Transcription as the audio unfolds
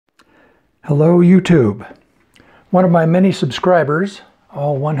Hello YouTube. One of my many subscribers,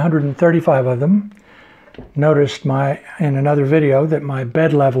 all 135 of them, noticed in another video that my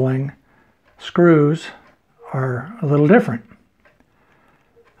bed leveling screws are a little different.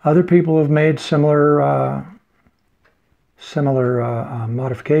 Other people have made similar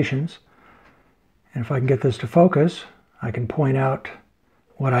modifications, and if I can get this to focus, I can point out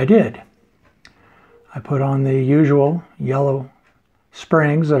what I did. I put on the usual yellow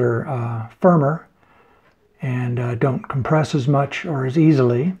springs that are firmer and don't compress as much or as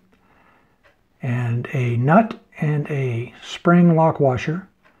easily, and a nut and a spring lock washer.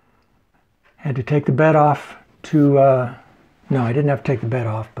 Had to take the bed off to, no, I didn't have to take the bed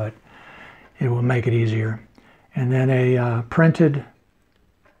off, but it will make it easier. And then a printed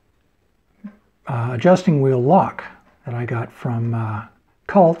adjusting wheel lock that I got from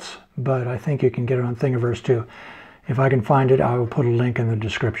Cults, but I think you can get it on Thingiverse too. If I can find it, I will put a link in the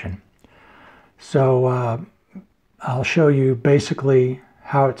description. So I'll show you basically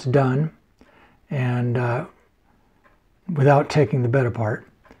how it's done, and without taking the bed apart,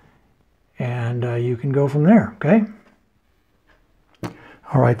 and you can go from there, okay?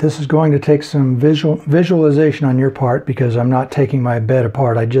 All right, this is going to take some visualization on your part because I'm not taking my bed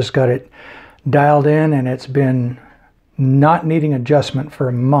apart. I just got it dialed in, and it's been not needing adjustment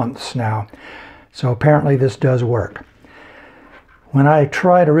for months now. So apparently this does work. When I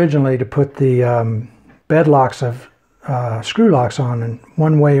tried originally to put the bed locks of screw locks on in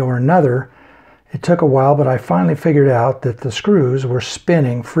one way or another, it took a while, but I finally figured out that the screws were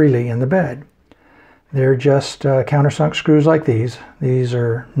spinning freely in the bed. They're just countersunk screws like these. These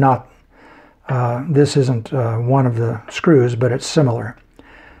are not, this isn't one of the screws, but it's similar.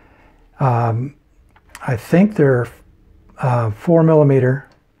 I think they're 4mm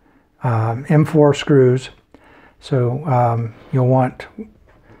M4 screws, so you'll want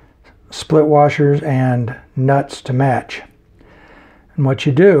split washers and nuts to match. And what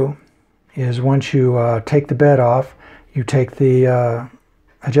you do is once you take the bed off, you take the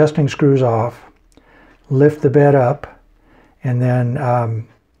adjusting screws off, lift the bed up, and then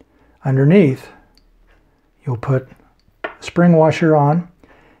underneath you'll put a spring washer on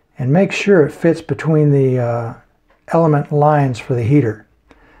and make sure it fits between the element lines for the heater.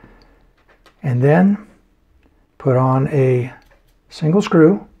 And then put on a single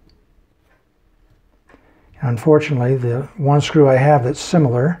screw. Unfortunately, the one screw I have that's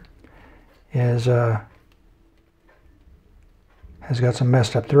similar is has got some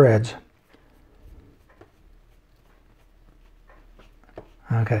messed up threads.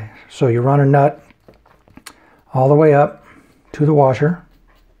 Okay, so you run a nut all the way up to the washer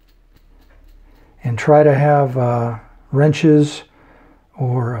and try to have wrenches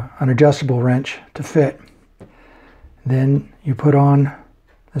or an adjustable wrench to fit. Then you put on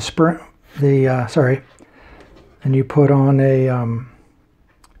the spring, then you put on a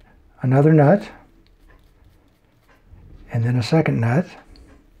another nut, and then a second nut,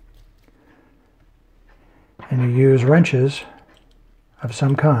 and you use wrenches of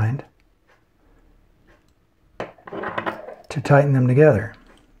some kind to tighten them together.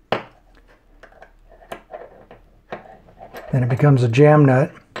 Then it becomes a jam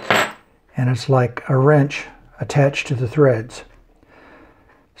nut, and it's like a wrench attached to the threads.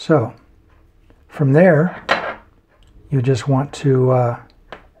 So from there, you just want to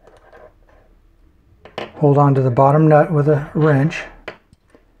hold on to the bottom nut with a wrench,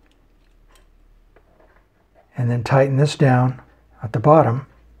 and then tighten this down at the bottom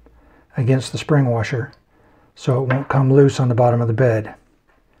against the spring washer so it won't come loose on the bottom of the bed.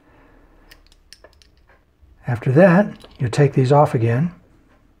 After that, you take these off again,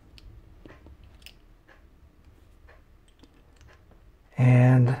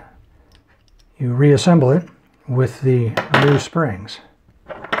 and you reassemble it with the new springs.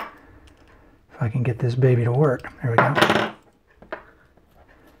 If I can get this baby to work. There we go.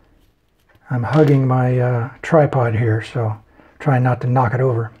 I'm hugging my tripod here, so try not to knock it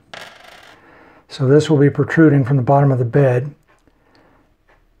over. So this will be protruding from the bottom of the bed,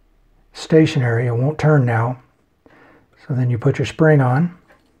 stationary. It won't turn now. So then you put your spring on,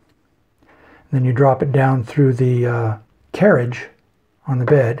 then you drop it down through the carriage on the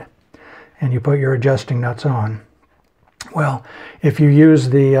bed, and you put your adjusting nuts on. Well, if you use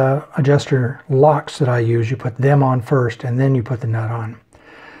the adjuster locks that I use, you put them on first and then you put the nut on.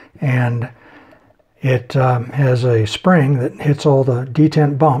 And it has a spring that hits all the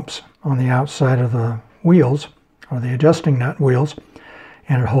detent bumps on the outside of the wheels, or the adjusting nut wheels,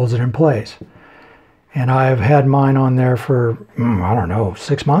 and it holds it in place. And I've had mine on there for, I don't know,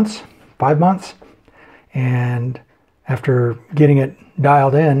 6 months, 5 months. And after getting it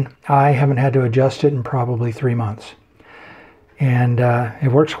dialed in. I haven't had to adjust it in probably 3 months. And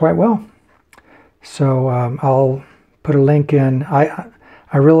it works quite well. So I'll put a link in.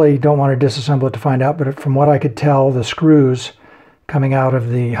 I really don't want to disassemble it to find out, but from what I could tell, the screws coming out of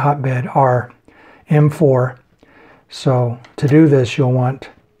the hotbed are M4. So to do this, you'll want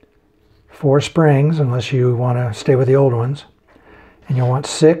 4 springs, unless you want to stay with the old ones. And you'll want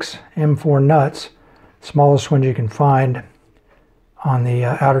 6 M4 nuts, smallest ones you can find on the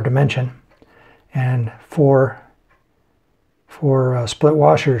outer dimension, and 4 split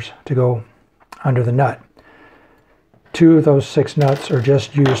washers to go under the nut. 2 of those 6 nuts are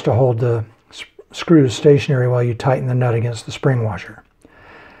just used to hold the screws stationary while you tighten the nut against the spring washer.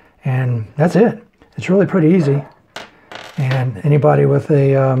 And that's it. It's really pretty easy. And anybody with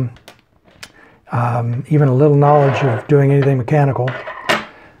a even a little knowledge of doing anything mechanical.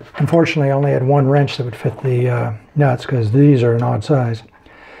 Unfortunately, I only had 1 wrench that would fit the nuts because these are an odd size.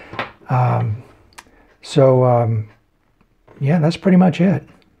 Yeah, that's pretty much it.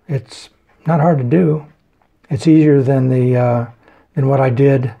 It's not hard to do. It's easier than than what I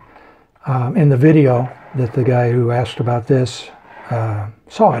did in the video that the guy who asked about this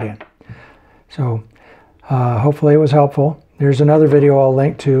saw it in. So hopefully it was helpful. There's another video I'll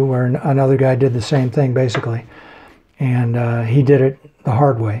link to where another guy did the same thing basically, and he did it the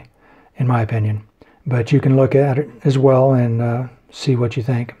hard way, in my opinion. But you can look at it as well and see what you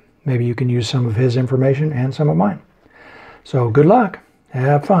think. Maybe you can use some of his information and some of mine. So good luck.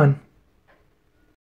 Have fun.